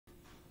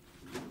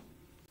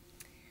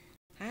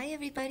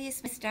everybody,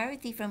 it's Miss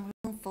Dorothy from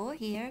Room 4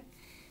 here.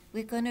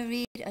 We're going to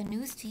read a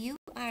News to You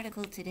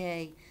article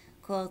today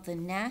called the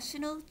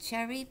National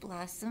Cherry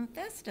Blossom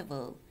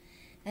Festival.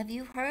 Have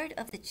you heard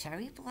of the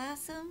cherry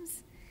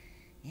blossoms?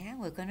 Yeah,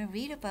 we're going to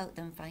read about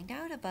them, find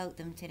out about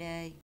them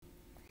today.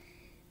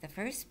 The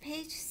first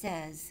page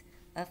says,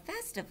 a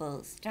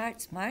festival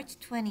starts March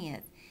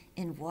 20th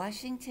in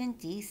Washington,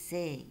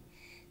 D.C.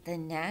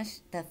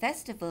 The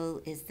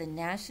festival is the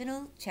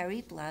National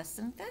Cherry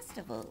Blossom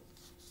Festival.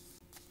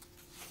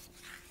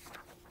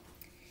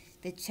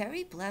 The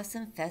Cherry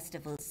Blossom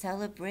Festival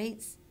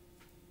celebrates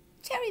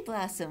cherry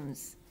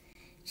blossoms.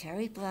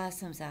 Cherry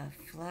blossoms are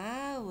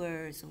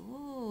flowers.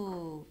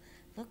 Ooh,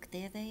 look,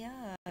 there they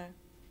are.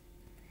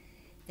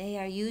 They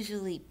are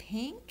usually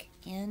pink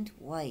and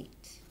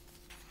white.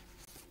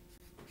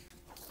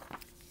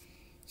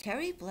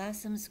 Cherry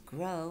blossoms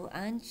grow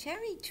on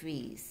cherry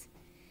trees.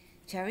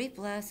 Cherry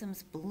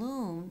blossoms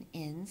bloom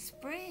in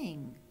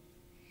spring.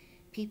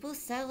 People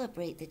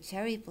celebrate the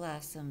cherry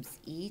blossoms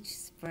each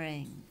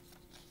spring.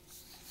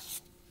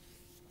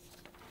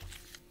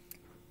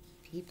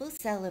 People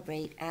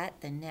celebrate at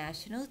the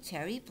National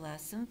Cherry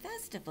Blossom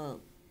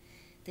Festival.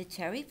 The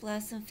Cherry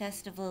Blossom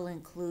Festival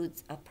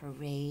includes a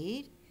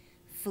parade,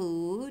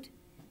 food,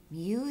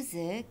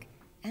 music,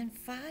 and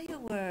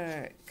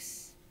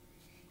fireworks.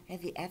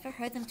 Have you ever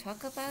heard them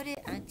talk about it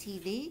on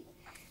TV?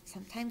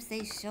 Sometimes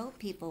they show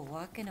people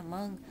walking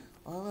among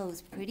all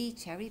those pretty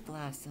cherry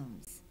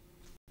blossoms.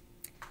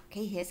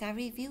 Okay, here's our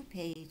review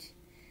page.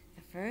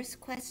 The first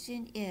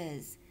question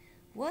is,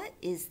 what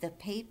is the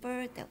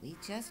paper that we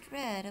just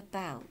read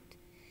about?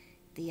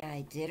 The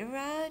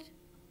Iditarod,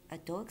 a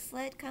dog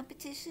sled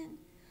competition,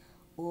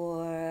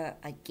 or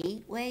a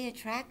gateway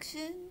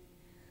attraction,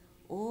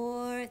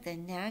 or the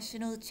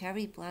National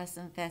Cherry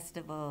Blossom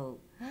Festival?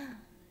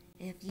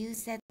 If you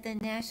said the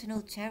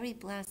National Cherry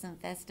Blossom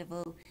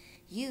Festival,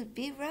 you'd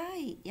be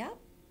right. Yep.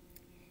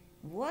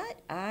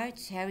 What are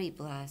cherry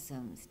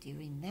blossoms? Do you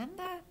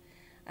remember?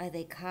 Are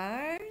they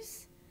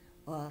cars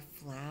or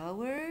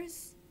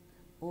flowers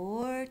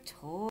or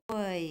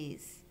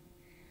toys?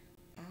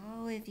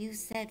 Oh, if you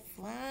said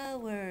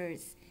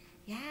flowers,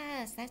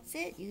 yes, that's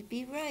it. You'd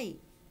be right.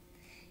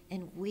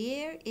 And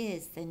where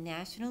is the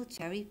National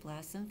Cherry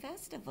Blossom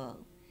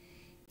Festival?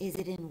 Is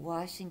it in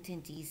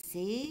Washington,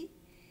 D.C.,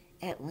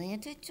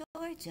 Atlanta,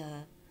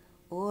 Georgia,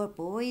 or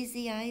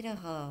Boise,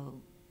 Idaho?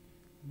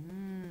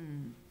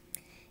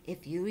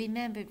 If you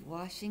remembered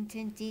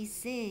Washington,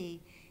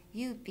 D.C.,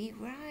 you'd be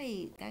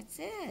right. That's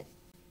it.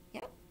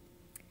 Yep.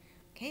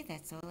 Okay,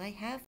 that's all I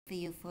have for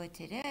you for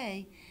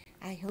today.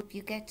 I hope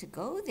you get to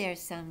go there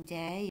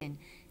someday and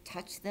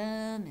touch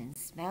them and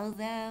smell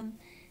them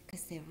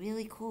because they're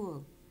really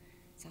cool.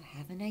 So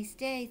have a nice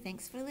day.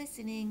 Thanks for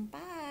listening. Bye.